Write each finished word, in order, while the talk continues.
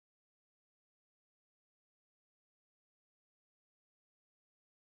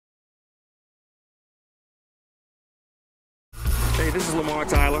this is Lamar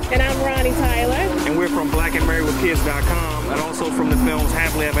Tyler. And I'm Ronnie Tyler. And we're from blackandmarriedwithkids.com and also from the films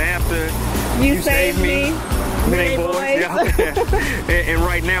Happily Ever After, You Saved Me, Many Boys. Yeah. and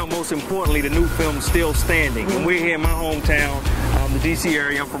right now, most importantly, the new film Still Standing. And we're here in my hometown, the D.C.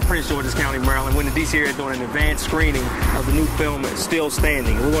 area. I'm from Prince George's County, Maryland. We're in the D.C. area doing an advanced screening of the new film Still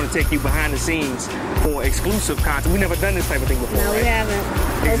Standing. And we're going to take you behind the scenes for exclusive content. We've never done this type of thing before, No, right? we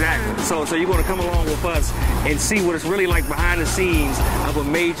haven't. Exactly. So you're going to come along with us and see what it's really like behind the scenes of a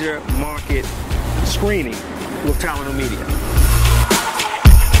major market screening with Tyler Media.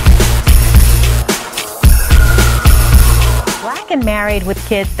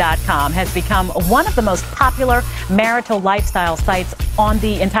 blackandmarriedwithkids.com has become one of the most popular marital lifestyle sites on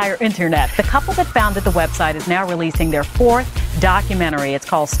the entire internet. The couple that founded the website is now releasing their fourth documentary. It's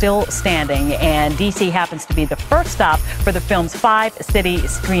called Still Standing, and DC happens to be the first stop for the film's 5-city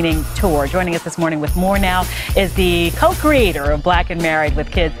screening tour. Joining us this morning with more now is the co-creator of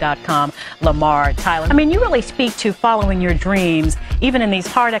blackandmarriedwithkids.com, Lamar Tyler. I mean, you really speak to following your dreams, even in these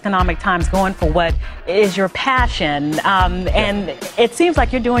hard economic times, going for what is your passion, and it seems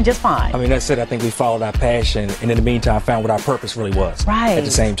like you're doing just fine. I mean, that's it. I think we followed our passion, and in the meantime found what our purpose really was. Right. At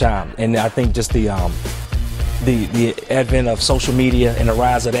the same time. And I think just the advent of social media and the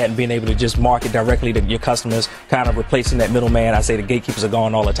rise of that and being able to just market directly to your customers, kind of replacing that middleman. I say the gatekeepers are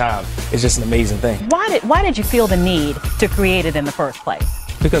gone all the time. It's just an amazing thing. Why did you feel the need to create it in the first place?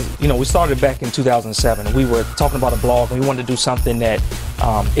 Because, you know, we started back in 2007 and we were talking about a blog and we wanted to do something that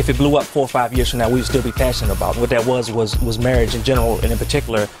if it blew up 4 or 5 years from now, we would still be passionate about. What that was marriage in general, and in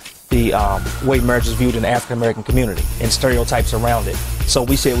particular the way marriage is viewed in the African American community and stereotypes around it. So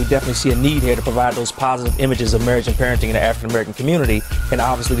we said we definitely see a need here to provide those positive images of marriage and parenting in the African American community, and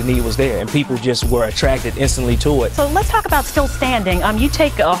obviously the need was there and people just were attracted instantly to it. So let's talk about Still Standing. You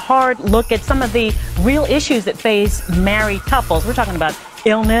take a hard look at some of the real issues that face married couples. We're talking about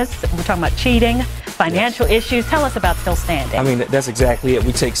illness, we're talking about cheating, financial issues. Tell us about Still Standing. I mean, that's exactly it.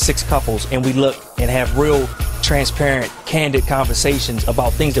 We take 6 couples and we look and have real transparent, candid conversations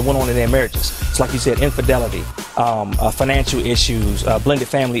about things that went on in their marriages. It's like you said, infidelity, financial issues, blended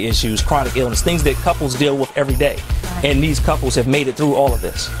family issues, chronic illness, things that couples deal with every day. Right. And these couples have made it through all of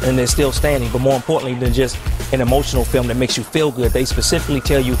this, and they're still standing. But more importantly than just an emotional film that makes you feel good, they specifically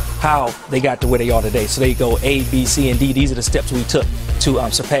tell you how they got to where they are today. So they go A, B, C, and D. These are the steps we took to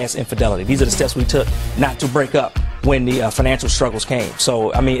surpass infidelity. These are the steps we took not to break up when the financial struggles came.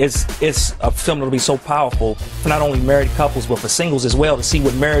 So, I mean, it's a film that'll be so powerful for not only married couples, but for singles as well, to see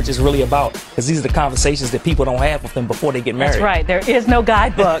what marriage is really about. Because these are the conversations that people don't have with them before they get married. That's right. There is no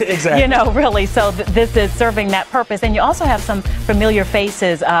guidebook. Exactly. You know, really. So this is serving that purpose. And you also have some familiar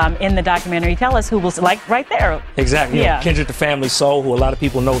faces in the documentary. Tell us who was like right there. Exactly. Yeah. You know, Kendrick the Family Soul, who a lot of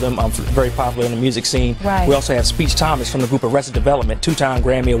people know them, very popular in the music scene. Right. We also have Speech Thomas from the group Arrested Development, 2-time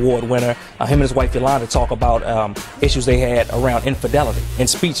Grammy Award winner. Him and his wife Yolanda talk about issues they had around infidelity, and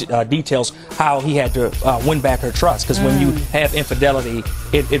Speech details how he had to win back her trust, because when you have infidelity,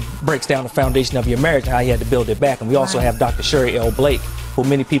 it breaks down the foundation of your marriage and how he had to build it back. And we also have Dr. Sherry L. Blake, who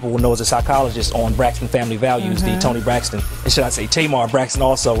many people will know as a psychologist on Braxton Family Values, the Tony Braxton, and should I say Tamar Braxton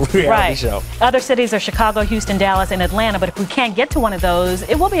also reality show. Other cities are Chicago, Houston, Dallas, and Atlanta, but if we can't get to one of those,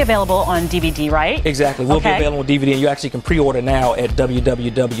 it will be available on DVD, right? Exactly. We'll be available on DVD, and you actually can pre-order now at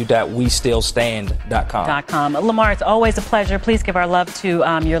www.westillstand.com. Lamar, it's always a pleasure. Please give our love to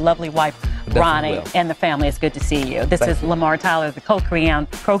your lovely wife, Ronnie, and the family. It's good to see you. This is Lamar Tyler, the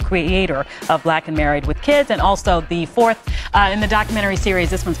co-creator of Black and Married with Kids, and also the fourth in the documentary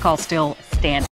series. This one's called Still Standing.